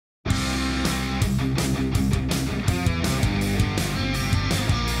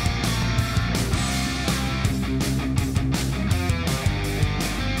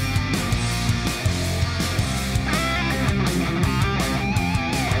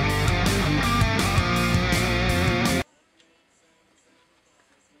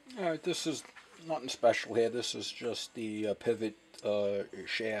Alright, this is nothing special here. This is just the pivot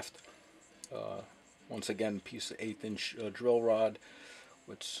shaft. Once again, piece of 1/8" drill rod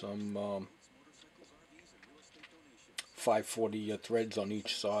with some 540 threads on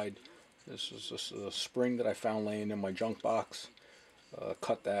each side. This is just a spring that I found laying in my junk box.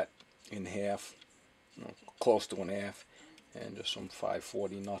 Cut that in half, close to in half, and just some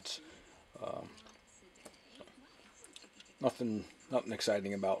 540 nuts. Nothing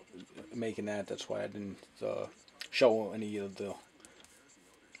exciting about making that. That's why I didn't show any of the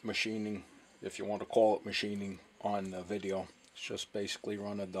machining, if you want to call it machining, on the video. It's just basically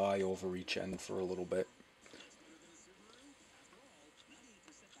run a die over each end for a little bit.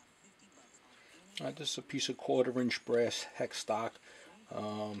 This is a piece of 1/4" brass hex stock.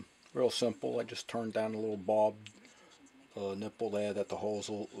 Real simple. I just turned down a little bob nipple there that the holes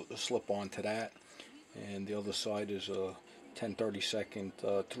will slip onto that, and the other side is a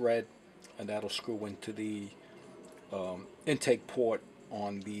 10/32 thread, and that'll screw into the intake port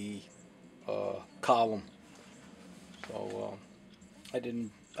on the column. So I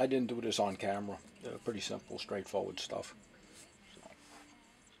didn't do this on camera. Pretty simple, straightforward stuff.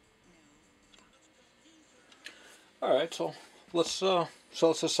 All right, so let's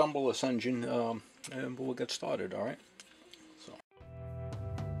assemble this engine, and we'll get started. All right.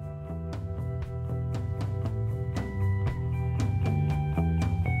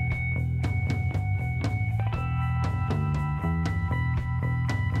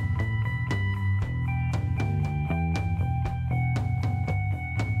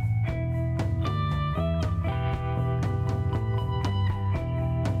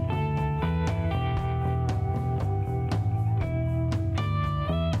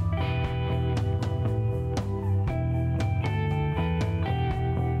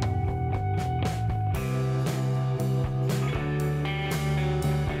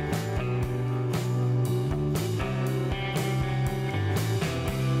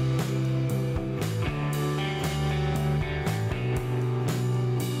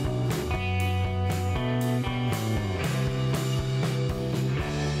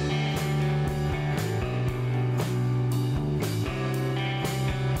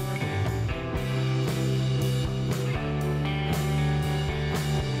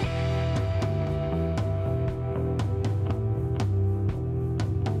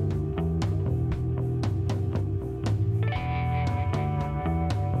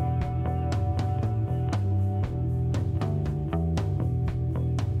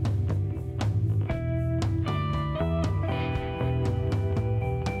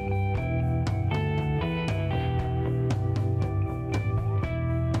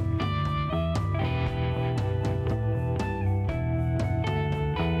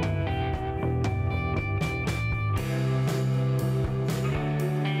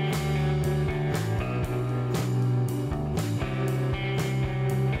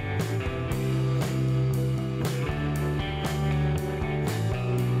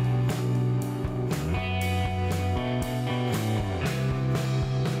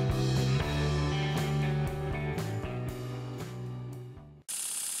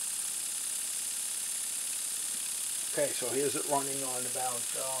 Okay, so here's it running on about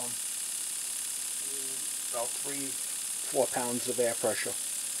 3-4 pounds of air pressure,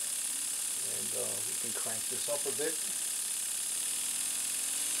 and we can crank this up a bit.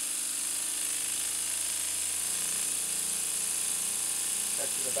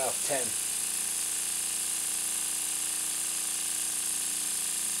 That's at about 10.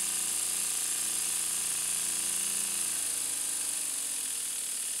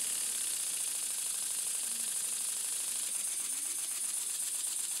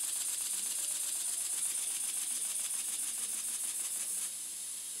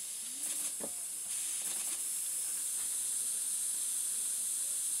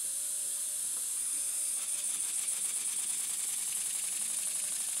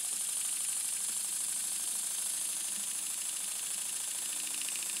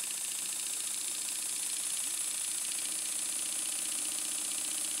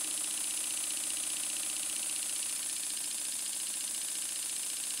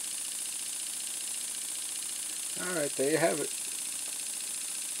 Alright, there you have it.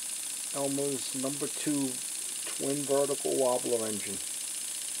 Elmer's #2 twin vertical wobbler engine.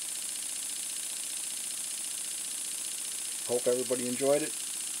 Hope everybody enjoyed it.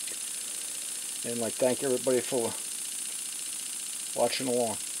 And thank everybody for watching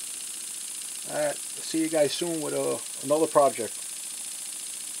along. Alright, see you guys soon with another project.